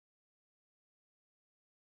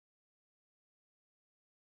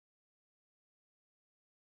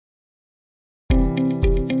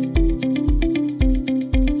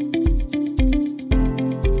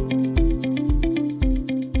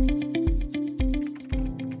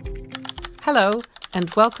Hello,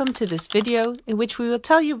 and welcome to this video in which we will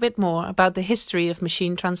tell you a bit more about the history of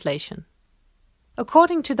machine translation.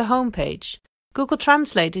 According to the homepage, Google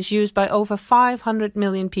Translate is used by over 500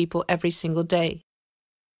 million people every single day.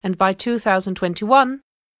 And by 2021,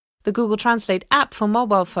 the Google Translate app for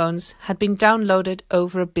mobile phones had been downloaded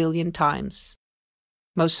over 1 billion times.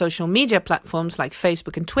 Most social media platforms like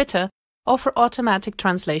Facebook and Twitter offer automatic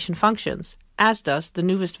translation functions, as does the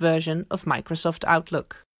newest version of Microsoft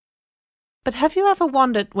Outlook. But have you ever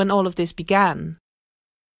wondered when all of this began?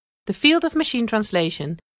 The field of machine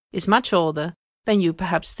translation is much older than you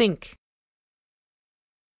perhaps think.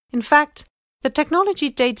 In fact, the technology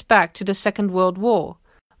dates back to the Second World War,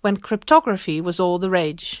 when cryptography was all the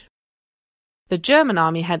rage. The German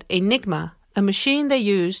army had Enigma, a machine they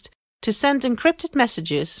used to send encrypted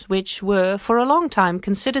messages which were for a long time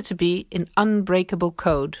considered to be in unbreakable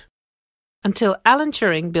code, until Alan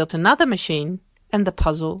Turing built another machine and the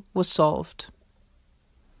puzzle was solved.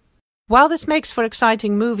 While this makes for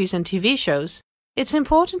exciting movies and TV shows, it's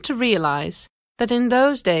important to realize that in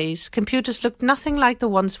those days computers looked nothing like the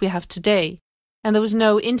ones we have today, and there was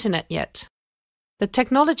no internet yet. The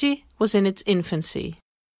technology was in its infancy.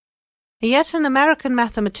 Yet an American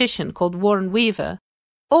mathematician called Warren Weaver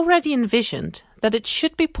already envisioned that it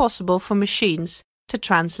should be possible for machines to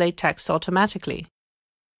translate text automatically.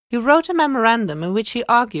 He wrote a memorandum in which he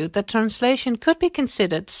argued that translation could be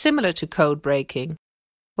considered similar to code breaking,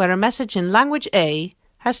 where a message in language A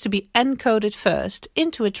has to be encoded first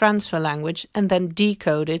into a transfer language and then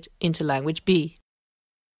decoded into language B.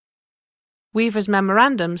 Weaver's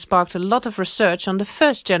memorandum sparked a lot of research on the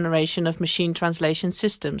first generation of machine translation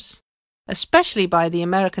systems, especially by the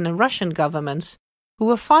American and Russian governments, who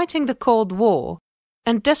were fighting the Cold War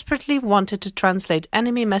and desperately wanted to translate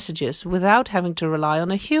enemy messages without having to rely on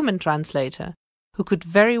a human translator, who could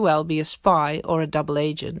very well be a spy or a double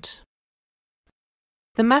agent.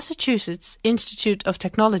 The Massachusetts Institute of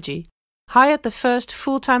Technology hired the first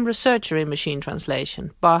full-time researcher in machine translation,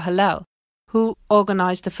 Bar Hillel, who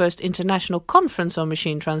organized the first international conference on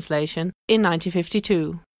machine translation in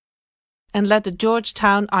 1952, and led the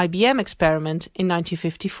Georgetown IBM experiment in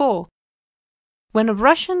 1954, when a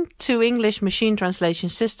Russian to English machine translation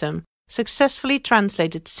system successfully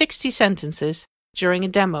translated 60 sentences during a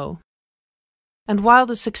demo. And while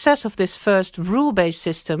the success of this first rule-based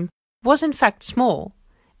system was in fact small,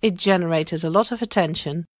 it generated a lot of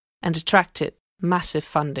attention and attracted massive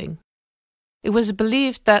funding. It was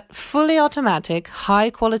believed that fully automatic,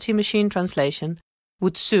 high-quality machine translation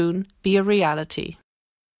would soon be a reality.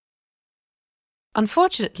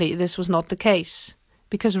 Unfortunately, this was not the case,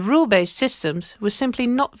 because rule-based systems were simply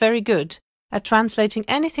not very good at translating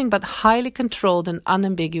anything but highly controlled and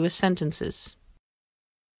unambiguous sentences.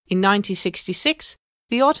 In 1966,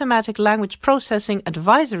 the Automatic Language Processing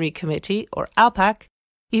Advisory Committee, or ALPAC,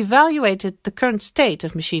 evaluated the current state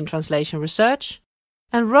of machine translation research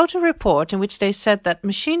and wrote a report in which they said that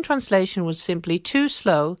machine translation was simply too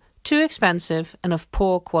slow, too expensive, and of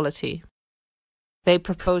poor quality. They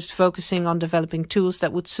proposed focusing on developing tools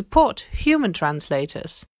that would support human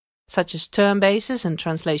translators, such as term bases and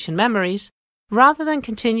translation memories, rather than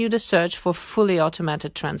continue the search for fully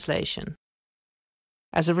automated translation.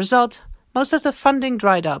 As a result, most of the funding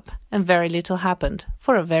dried up and very little happened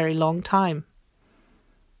for a very long time.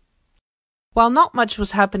 While not much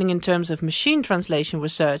was happening in terms of machine translation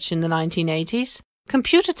research in the 1980s,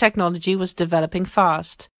 computer technology was developing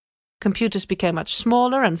fast. Computers became much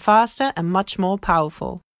smaller and faster and much more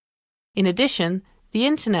powerful. In addition, the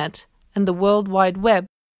Internet and the World Wide Web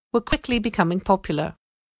were quickly becoming popular.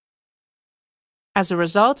 As a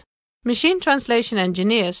result, machine translation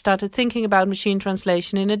engineers started thinking about machine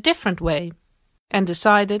translation in a different way and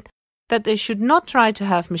decided that they should not try to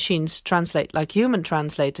have machines translate like human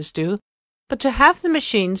translators do, but to have the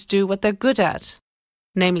machines do what they're good at,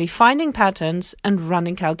 namely finding patterns and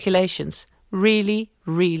running calculations really,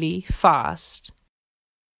 really fast.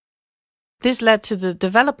 This led to the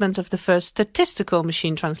development of the first statistical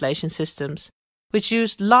machine translation systems, which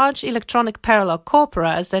used large electronic parallel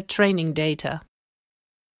corpora as their training data.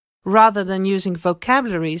 Rather than using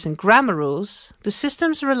vocabularies and grammar rules, the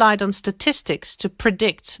systems relied on statistics to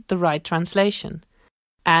predict the right translation.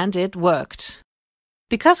 And it worked.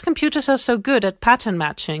 Because computers are so good at pattern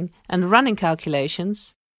matching and running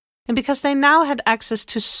calculations, and because they now had access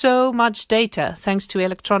to so much data thanks to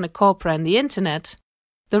electronic corpora and the Internet,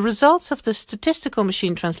 the results of the statistical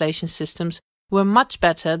machine translation systems were much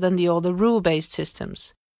better than the older rule-based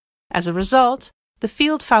systems. As a result, the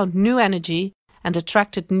field found new energy and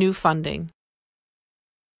attracted new funding.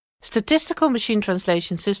 Statistical machine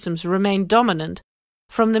translation systems remained dominant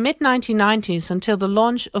from the mid-1990s until the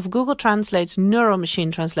launch of Google Translate's Neural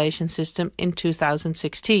Machine Translation system in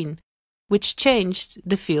 2016, which changed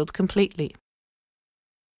the field completely.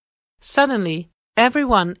 Suddenly,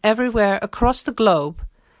 everyone everywhere across the globe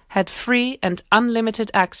had free and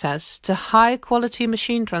unlimited access to high-quality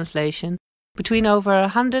machine translation between over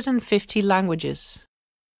 150 languages.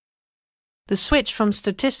 The switch from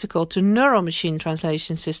statistical to neural machine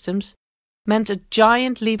translation systems meant a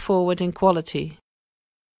giant leap forward in quality.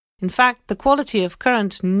 In fact, the quality of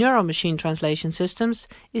current neural machine translation systems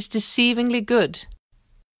is deceivingly good.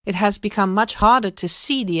 It has become much harder to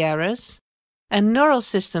see the errors, and neural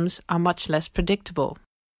systems are much less predictable.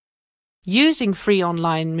 Using free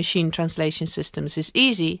online machine translation systems is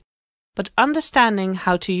easy, but understanding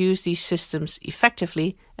how to use these systems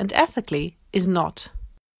effectively and ethically is not.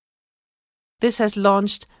 This has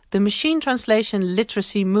launched the Machine Translation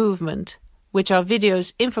Literacy Movement, which our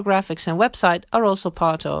videos, infographics and website are also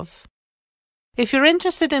part of. If you're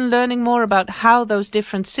interested in learning more about how those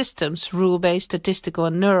different systems, rule-based, statistical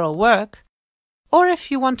and neural, work, or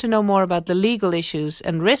if you want to know more about the legal issues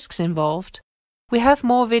and risks involved, we have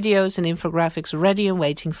more videos and infographics ready and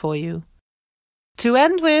waiting for you. To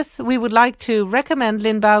end with, we would like to recommend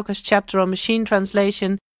Lynn Bowker's chapter on machine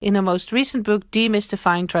translation in her most recent book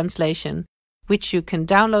Demystifying Translation, which you can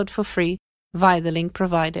download for free via the link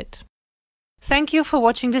provided. Thank you for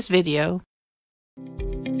watching this video.